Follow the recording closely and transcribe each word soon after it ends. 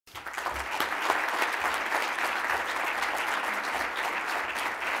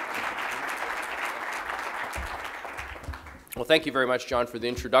Well, thank you very much, John, for the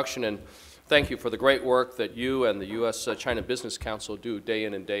introduction, and thank you for the great work that you and the U.S. China Business Council do day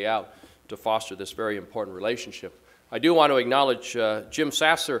in and day out to foster this very important relationship. I do want to acknowledge Jim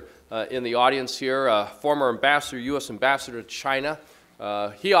Sasser in the audience here, former ambassador, U.S. ambassador to China.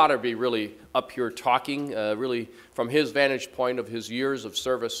 He ought to be really up here talking, really from his vantage point of his years of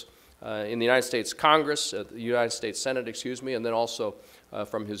service in the United States Congress, the United States Senate, excuse me, and then also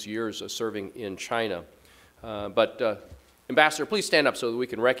from his years of serving in China. Ambassador, please stand up so that we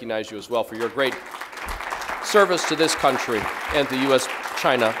can recognize you as well for your great service to this country and the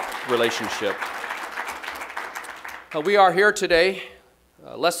U.S.-China relationship. We are here today,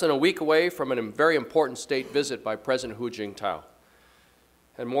 less than a week away from a very important state visit by President Hu Jintao.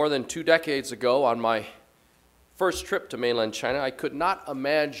 And more than 2 decades ago, on my first trip to mainland China, I could not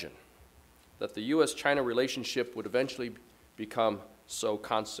imagine that the U.S.-China relationship would eventually become so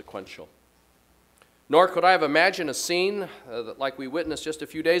consequential. Nor could I have imagined a scene like we witnessed just a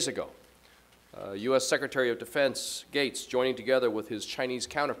few days ago. U.S. Secretary of Defense Gates joining together with his Chinese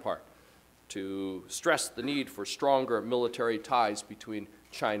counterpart to stress the need for stronger military ties between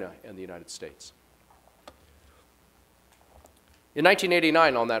China and the United States. In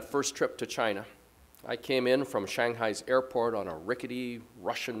 1989, on that first trip to China, I came in from Shanghai's airport on a rickety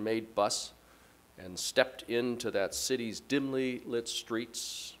Russian-made bus and stepped into that city's dimly lit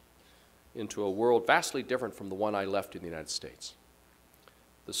streets, into a world vastly different from the one I left in the United States.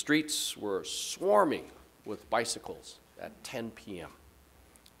 The streets were swarming with bicycles at 10 p.m.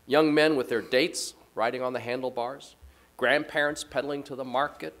 Young men with their dates riding on the handlebars, grandparents pedaling to the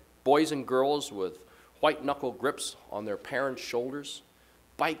market, boys and girls with white-knuckle grips on their parents' shoulders,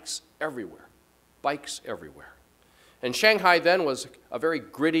 bikes everywhere, bikes everywhere. And Shanghai then was a very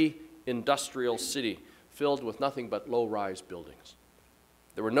gritty industrial city filled with nothing but low-rise buildings.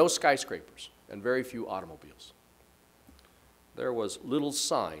 There were no skyscrapers and very few automobiles. There was little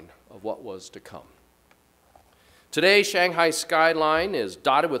sign of what was to come. Today, Shanghai's skyline is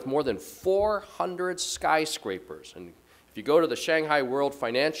dotted with more than 400 skyscrapers. And if you go to the Shanghai World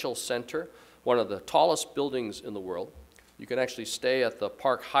Financial Center, one of the tallest buildings in the world, you can actually stay at the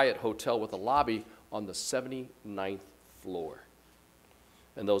Park Hyatt Hotel with a lobby on the 79th floor.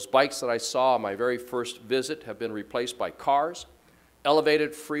 And those bikes that I saw on my very first visit have been replaced by cars,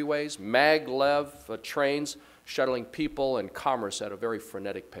 elevated freeways, maglev trains shuttling people and commerce at a very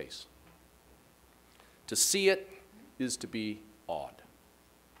frenetic pace. To see it is to be awed.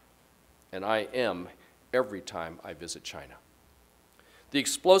 And I am every time I visit China. The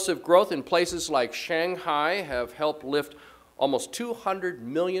explosive growth in places like Shanghai have helped lift almost 200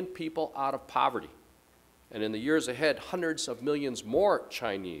 million people out of poverty. And in the years ahead, hundreds of millions more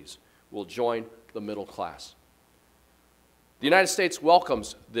Chinese will join the middle class. The United States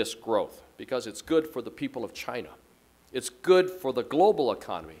welcomes this growth because it's good for the people of China. It's good for the global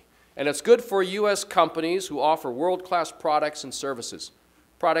economy. And it's good for U.S. companies who offer world-class products and services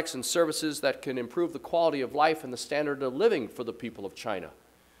that can improve the quality of life and the standard of living for the people of China,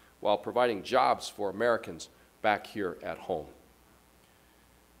 while providing jobs for Americans back here at home.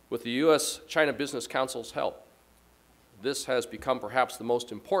 With the U.S. China Business Council's help, this has become perhaps the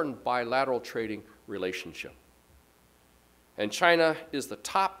most important bilateral trading relationship. And China is the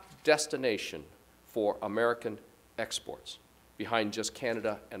top destination for American exports, behind just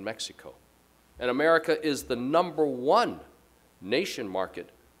Canada and Mexico. And America is the #1 nation market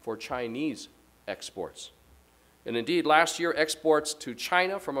for Chinese exports. And indeed, last year, exports to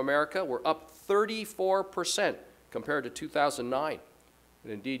China from America were up 34% compared to 2009.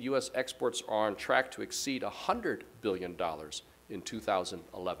 And indeed, U.S. exports are on track to exceed $100 billion in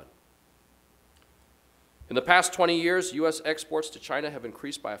 2011. In the past 20 years, U.S. exports to China have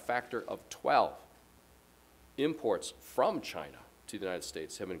increased by a factor of 12. Imports from China to the United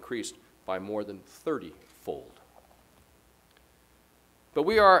States have increased by more than 30-fold. But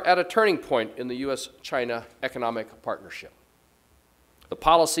we are at a turning point in the U.S.-China economic partnership. The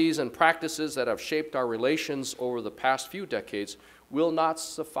policies and practices that have shaped our relations over the past few decades will not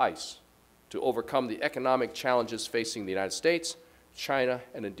suffice to overcome the economic challenges facing the United States, China,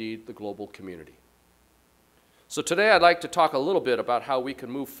 and indeed the global community. So today I'd like to talk a little bit about how we can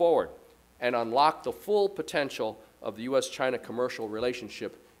move forward and unlock the full potential of the U.S.-China commercial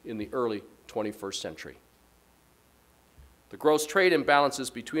relationship in the early 21st century. The gross trade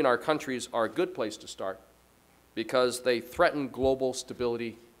imbalances between our countries are a good place to start because they threaten global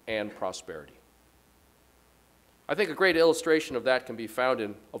stability and prosperity. I think a great illustration of that can be found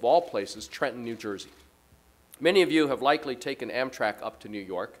in, of all places, Trenton, New Jersey. Many of you have likely taken Amtrak up to New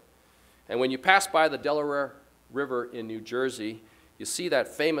York, and when you pass by the Delaware River in New Jersey, you see that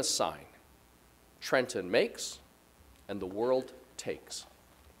famous sign, Trenton makes and the world takes.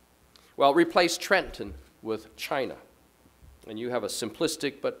 Well, replace Trenton with China, and you have a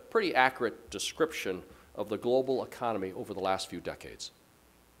simplistic but pretty accurate description of the global economy over the last few decades.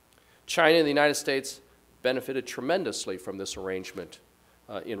 China and the United States benefited tremendously from this arrangement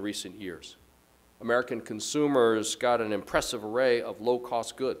in recent years. American consumers got an impressive array of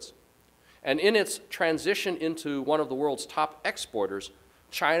low-cost goods. And in its transition into one of the world's top exporters,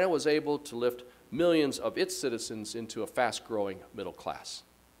 China was able to lift millions of its citizens into a fast-growing middle class.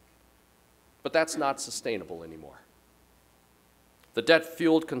 But that's not sustainable anymore. The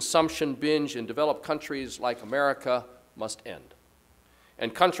debt-fueled consumption binge in developed countries like America must end.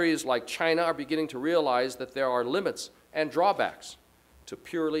 And countries like China are beginning to realize that there are limits and drawbacks to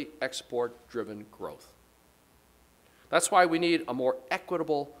purely export-driven growth. That's why we need a more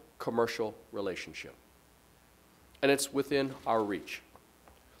equitable commercial relationship. And it's within our reach.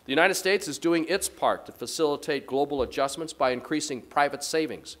 The United States is doing its part to facilitate global adjustments by increasing private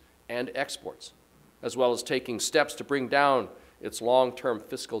savings and exports, as well as taking steps to bring down its long-term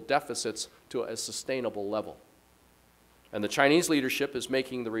fiscal deficits to a sustainable level. And the Chinese leadership is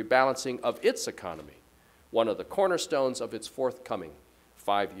making the rebalancing of its economy one of the cornerstones of its forthcoming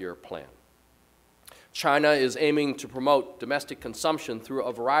 5-year plan. China is aiming to promote domestic consumption through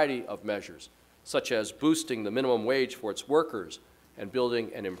a variety of measures, such as boosting the minimum wage for its workers and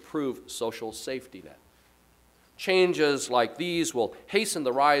building an improved social safety net. Changes like these will hasten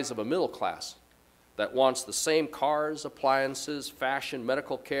the rise of a middle class that wants the same cars, appliances, fashion,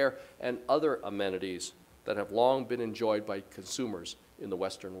 medical care, and other amenities that have long been enjoyed by consumers in the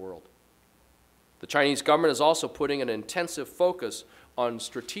Western world. The Chinese government is also putting an intensive focus on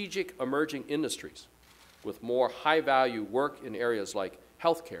strategic emerging industries with more high-value work in areas like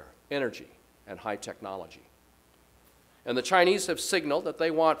healthcare, energy, and high technology. And the Chinese have signaled that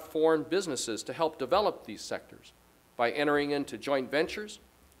they want foreign businesses to help develop these sectors by entering into joint ventures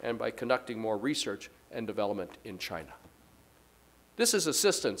and by conducting more research and development in China. This is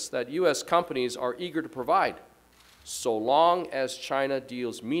assistance that U.S. companies are eager to provide, so long as China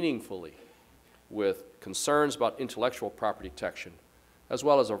deals meaningfully with concerns about intellectual property protection, as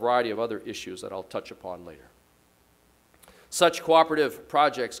well as a variety of other issues that I'll touch upon later. Such cooperative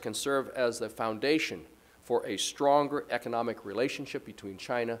projects can serve as the foundation for a stronger economic relationship between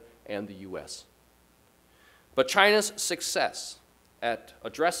China and the U.S. But China's success at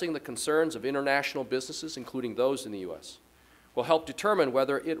addressing the concerns of international businesses, including those in the U.S., will help determine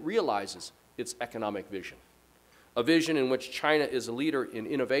whether it realizes its economic vision, a vision in which China is a leader in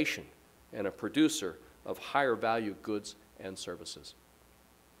innovation and a producer of higher value goods and services.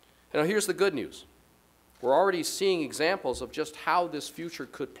 Now, here's the good news. We're already seeing examples of just how this future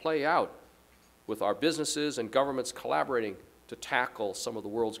could play out with our businesses and governments collaborating to tackle some of the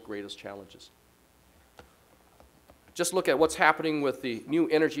world's greatest challenges. Just look at what's happening with the new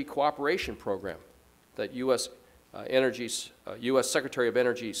energy cooperation program that U.S. Secretary of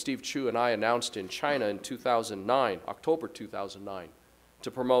Energy Steve Chu and I announced in China in 2009, October 2009,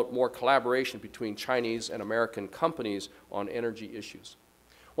 to promote more collaboration between Chinese and American companies on energy issues.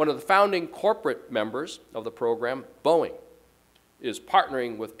 One of the founding corporate members of the program, Boeing, is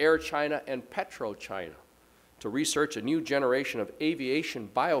partnering with Air China and PetroChina to research a new generation of aviation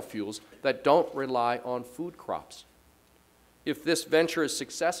biofuels that don't rely on food crops. If this venture is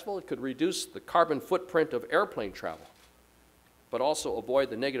successful, it could reduce the carbon footprint of airplane travel, but also avoid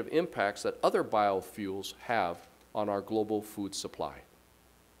the negative impacts that other biofuels have on our global food supply.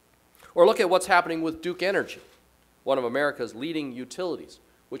 Or look at what's happening with Duke Energy, one of America's leading utilities,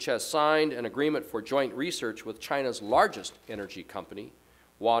 which has signed an agreement for joint research with China's largest energy company,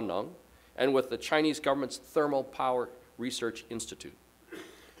 Huaneng, and with the Chinese government's Thermal Power Research Institute.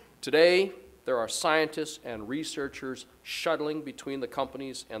 Today, there are scientists and researchers shuttling between the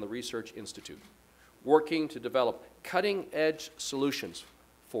companies and the Research Institute, working to develop cutting-edge solutions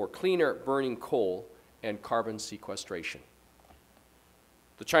for cleaner burning coal and carbon sequestration.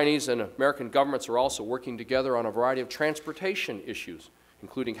 The Chinese and American governments are also working together on a variety of transportation issues,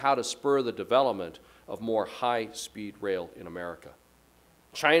 including how to spur the development of more high-speed rail in America.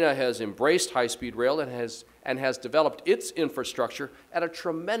 China has embraced high-speed rail and has developed its infrastructure at a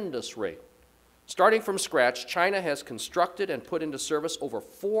tremendous rate. Starting from scratch, China has constructed and put into service over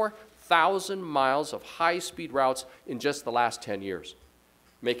 4,000 miles of high-speed routes in just the last 10 years,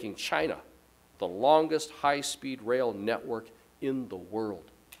 making China the longest high-speed rail network in the world.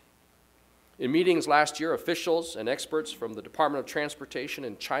 In meetings last year, officials and experts from the Department of Transportation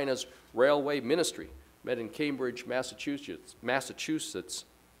and China's Railway Ministry met in Cambridge, Massachusetts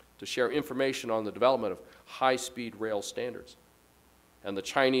to share information on the development of high-speed rail standards. And the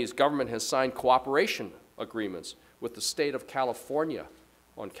Chinese government has signed cooperation agreements with the state of California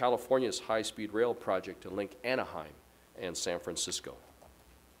on California's high-speed rail project to link Anaheim and San Francisco.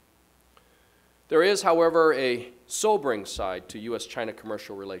 There is, however, a sobering side to U.S. China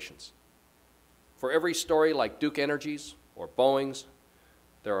commercial relations. For every story like Duke Energy's or Boeing's,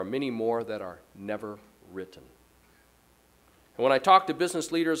 there are many more that are never written. And when I talk to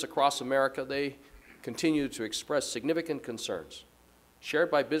business leaders across America, they continue to express significant concerns,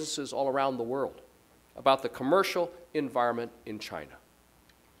 shared by businesses all around the world, about the commercial environment in China,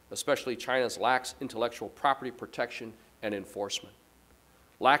 especially China's lax intellectual property protection and enforcement,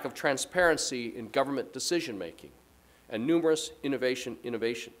 lack of transparency in government decision-making, and numerous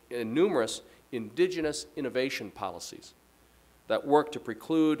indigenous innovation policies that work to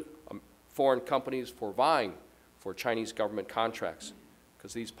preclude foreign companies from vying for Chinese government contracts,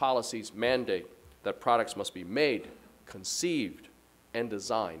 because these policies mandate that products must be made, conceived, and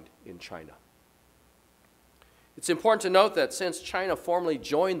designed in China. It's important to note that since China formally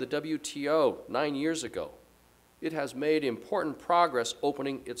joined the WTO 9 years ago, it has made important progress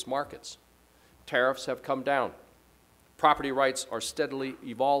opening its markets. Tariffs have come down, property rights are steadily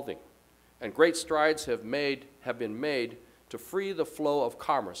evolving, and great strides have been made to free the flow of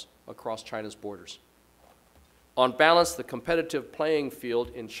commerce across China's borders. On balance, the competitive playing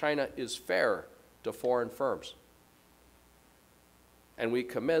field in China is fair to foreign firms, and we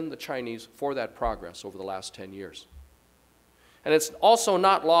commend the Chinese for that progress over the last 10 years. And it's also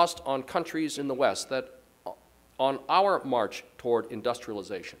not lost on countries in the West that on our march toward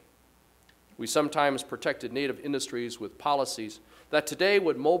industrialization, we sometimes protected native industries with policies that today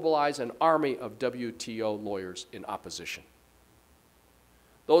would mobilize an army of WTO lawyers in opposition.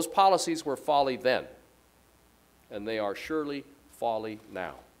 Those policies were folly then, and they are surely folly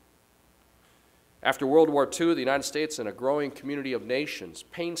now. After World War II, the United States and a growing community of nations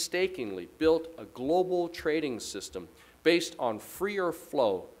painstakingly built a global trading system based on freer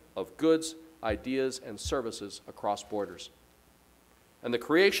flow of goods, ideas, and services across borders. And the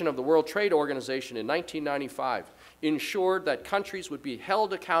creation of the World Trade Organization in 1995 ensured that countries would be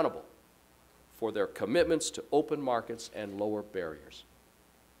held accountable for their commitments to open markets and lower barriers.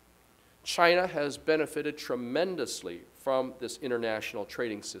 China has benefited tremendously from this international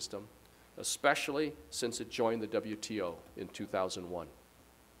trading system, especially since it joined the WTO in 2001.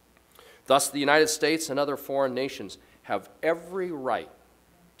 Thus, the United States and other foreign nations have every right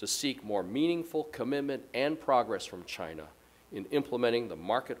to seek more meaningful commitment and progress from China in implementing the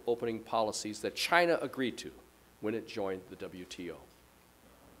market opening policies that China agreed to when it joined the WTO.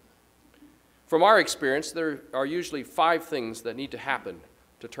 From our experience, there are usually 5 things that need to happen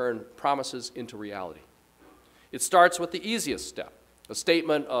to turn promises into reality. It starts with the easiest step, a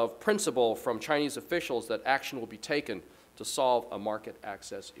statement of principle from Chinese officials that action will be taken to solve a market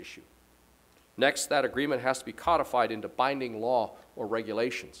access issue. Next, that agreement has to be codified into binding law or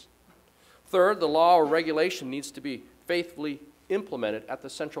regulations. Third, the law or regulation needs to be faithfully implemented at the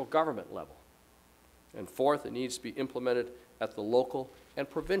central government level. And fourth, it needs to be implemented at the local and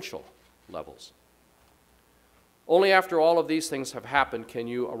provincial levels. Only after all of these things have happened can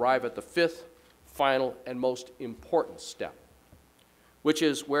you arrive at the 5th, final, and most important step, which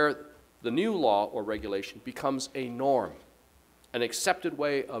is where the new law or regulation becomes a norm, an accepted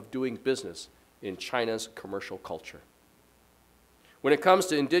way of doing business in China's commercial culture. When it comes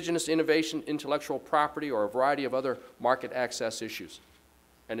to indigenous innovation, intellectual property, or a variety of other market access issues,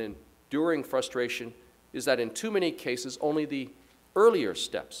 an enduring frustration is that in too many cases only the earlier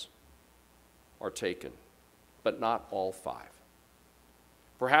steps are taken, but not all 5.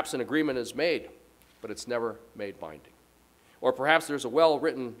 Perhaps an agreement is made, but it's never made binding. Or perhaps there's a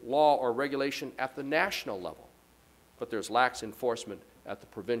well-written law or regulation at the national level, but there's lax enforcement at the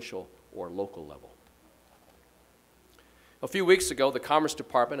provincial or local level. A few weeks ago, the Commerce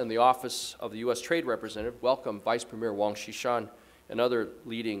Department and the Office of the U.S. Trade Representative welcomed Vice Premier Wang Qishan and other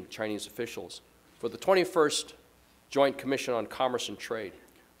leading Chinese officials for the 21st Joint Commission on Commerce and Trade,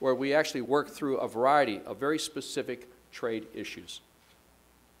 where we actually worked through a variety of very specific trade issues.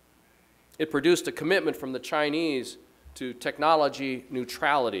 It produced a commitment from the Chinese to technology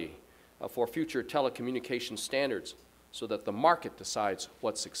neutrality for future telecommunication standards so that the market decides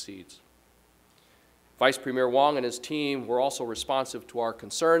what succeeds. Vice Premier Wang and his team were also responsive to our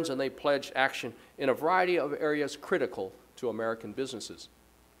concerns, and they pledged action in a variety of areas critical to American businesses.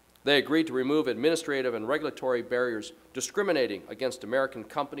 They agreed to remove administrative and regulatory barriers discriminating against American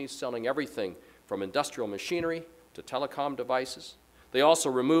companies selling everything from industrial machinery to telecom devices. They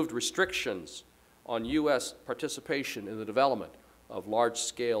also removed restrictions on U.S. participation in the development of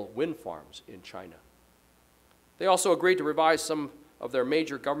large-scale wind farms in China. They also agreed to revise some of their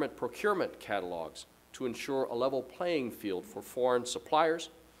major government procurement catalogs to ensure a level playing field for foreign suppliers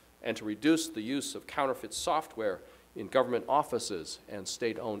and to reduce the use of counterfeit software in government offices and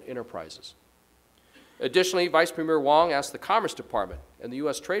state-owned enterprises. Additionally, Vice Premier Wong asked the Commerce Department and the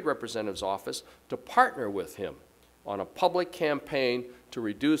U.S. Trade Representative's Office to partner with him on a public campaign to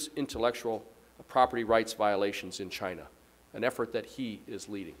reduce intellectual property rights violations in China, an effort that he is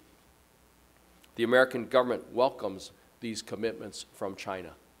leading. The American government welcomes these commitments from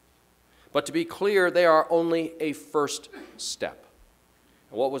China. But to be clear, they are only a first step.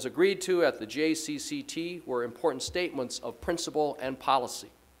 And what was agreed to at the JCCT were important statements of principle and policy,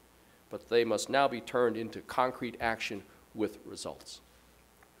 but they must now be turned into concrete action with results.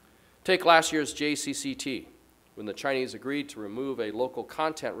 Take last year's JCCT, when the Chinese agreed to remove a local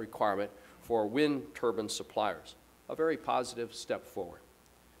content requirement for wind turbine suppliers, a very positive step forward.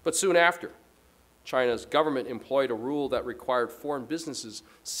 But soon after, China's government employed a rule that required foreign businesses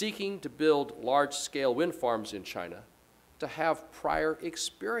seeking to build large-scale wind farms in China to have prior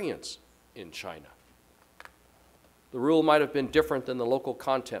experience in China. The rule might have been different than the local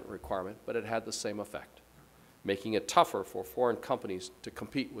content requirement, but it had the same effect, making it tougher for foreign companies to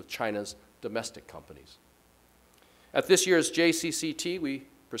compete with China's domestic companies. At this year's JCCT, we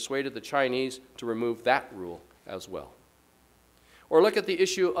persuaded the Chinese to remove that rule as well. Or look at the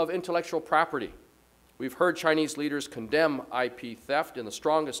issue of intellectual property. We've heard Chinese leaders condemn IP theft in the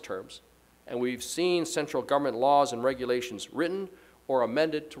strongest terms, and we've seen central government laws and regulations written or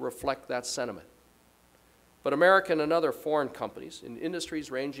amended to reflect that sentiment. But American and other foreign companies in industries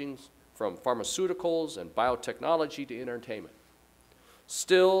ranging from pharmaceuticals and biotechnology to entertainment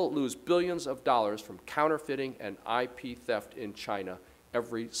still lose billions of dollars from counterfeiting and IP theft in China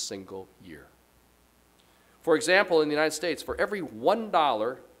every single year. For example, in the United States, for every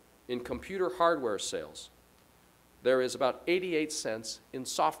 $1 in computer hardware sales, there is about 88 cents in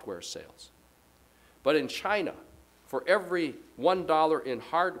software sales. But in China, for every $1 in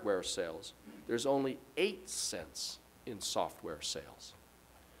hardware sales, there's only 8 cents in software sales.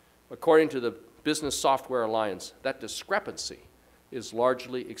 According to the Business Software Alliance, that discrepancy is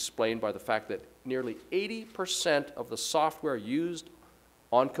largely explained by the fact that nearly 80% of the software used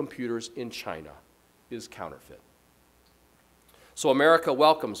on computers in China is counterfeit. So America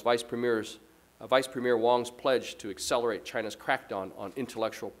welcomes Vice Premier Wong's pledge to accelerate China's crackdown on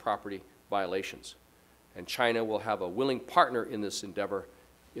intellectual property violations. And China will have a willing partner in this endeavor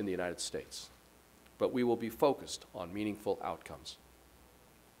in the United States. But we will be focused on meaningful outcomes.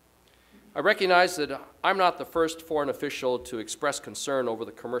 I recognize that I'm not the first foreign official to express concern over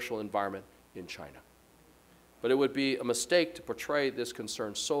the commercial environment in China. But it would be a mistake to portray this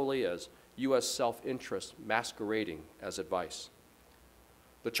concern solely as U.S. self-interest masquerading as advice.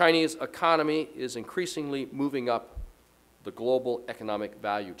 The Chinese economy is increasingly moving up the global economic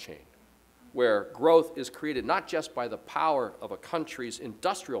value chain, where growth is created not just by the power of a country's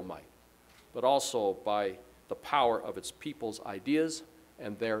industrial might, but also by the power of its people's ideas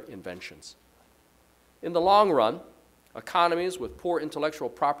and their inventions. In the long run, economies with poor intellectual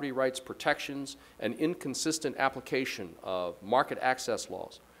property rights protections and inconsistent application of market access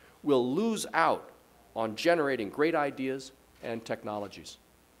laws will lose out on generating great ideas and technologies.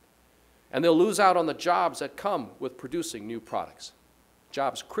 And they'll lose out on the jobs that come with producing new products,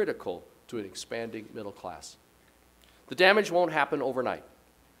 jobs critical to an expanding middle class. The damage won't happen overnight.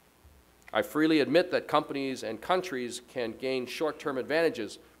 I freely admit that companies and countries can gain short-term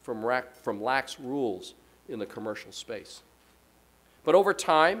advantages from lax rules in the commercial space. But over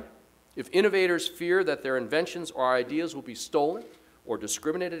time, if innovators fear that their inventions or ideas will be stolen or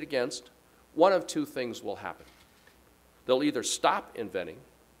discriminated against, one of two things will happen. They'll either stop inventing,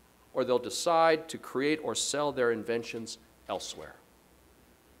 or they'll decide to create or sell their inventions elsewhere.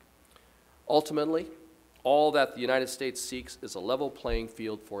 Ultimately, all that the United States seeks is a level playing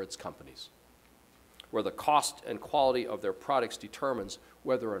field for its companies, where the cost and quality of their products determines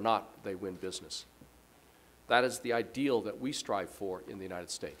whether or not they win business. That is the ideal that we strive for in the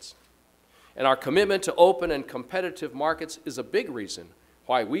United States. And our commitment to open and competitive markets is a big reason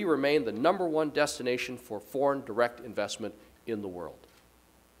why we remain the #1 destination for foreign direct investment in the world.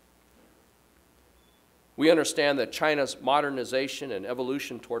 We understand that China's modernization and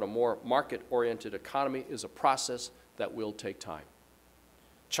evolution toward a more market-oriented economy is a process that will take time.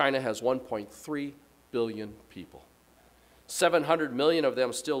 China has 1.3 billion people. 700 million of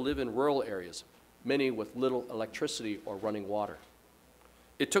them still live in rural areas, many with little electricity or running water.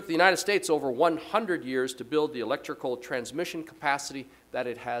 It took the United States over 100 years to build the electrical transmission capacity that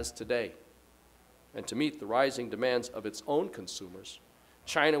it has today. And to meet the rising demands of its own consumers,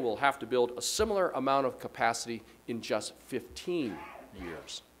 China will have to build a similar amount of capacity in just 15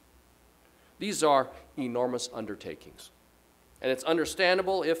 years. These are enormous undertakings. And it's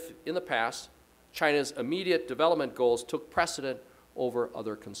understandable if, in the past, China's immediate development goals took precedent over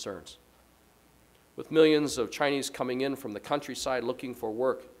other concerns. With millions of Chinese coming in from the countryside looking for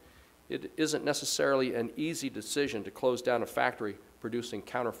work, it isn't necessarily an easy decision to close down a factory producing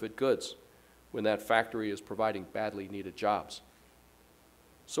counterfeit goods when that factory is providing badly needed jobs.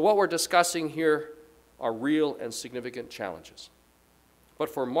 So what we're discussing here are real and significant challenges. But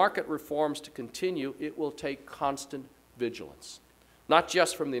for market reforms to continue, it will take constant vigilance, not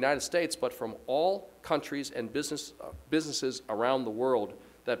just from the United States, but from all countries and businesses around the world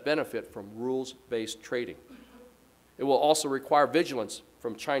that benefit from rules-based trading. It will also require vigilance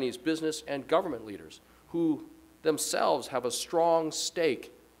from Chinese business and government leaders who themselves have a strong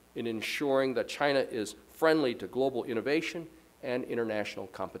stake in ensuring that China is friendly to global innovation and international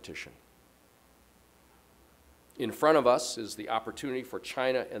competition. In front of us is the opportunity for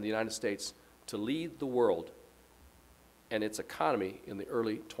China and the United States to lead the world and its economy in the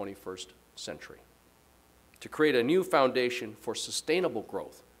early 21st century, to create a new foundation for sustainable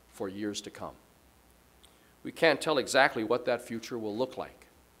growth for years to come. We can't tell exactly what that future will look like,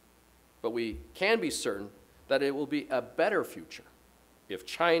 but we can be certain that it will be a better future if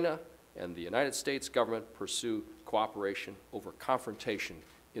China and the United States government pursue cooperation over confrontation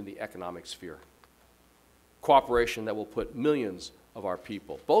in the economic sphere. Cooperation that will put millions of our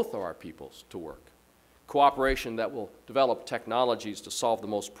people, both of our peoples, to work. Cooperation that will develop technologies to solve the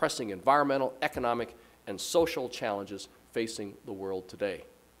most pressing environmental, economic, and social challenges facing the world today.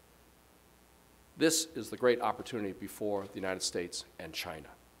 This is the great opportunity before the United States and China.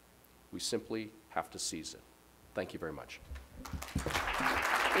 We simply have to seize it. Thank you very much.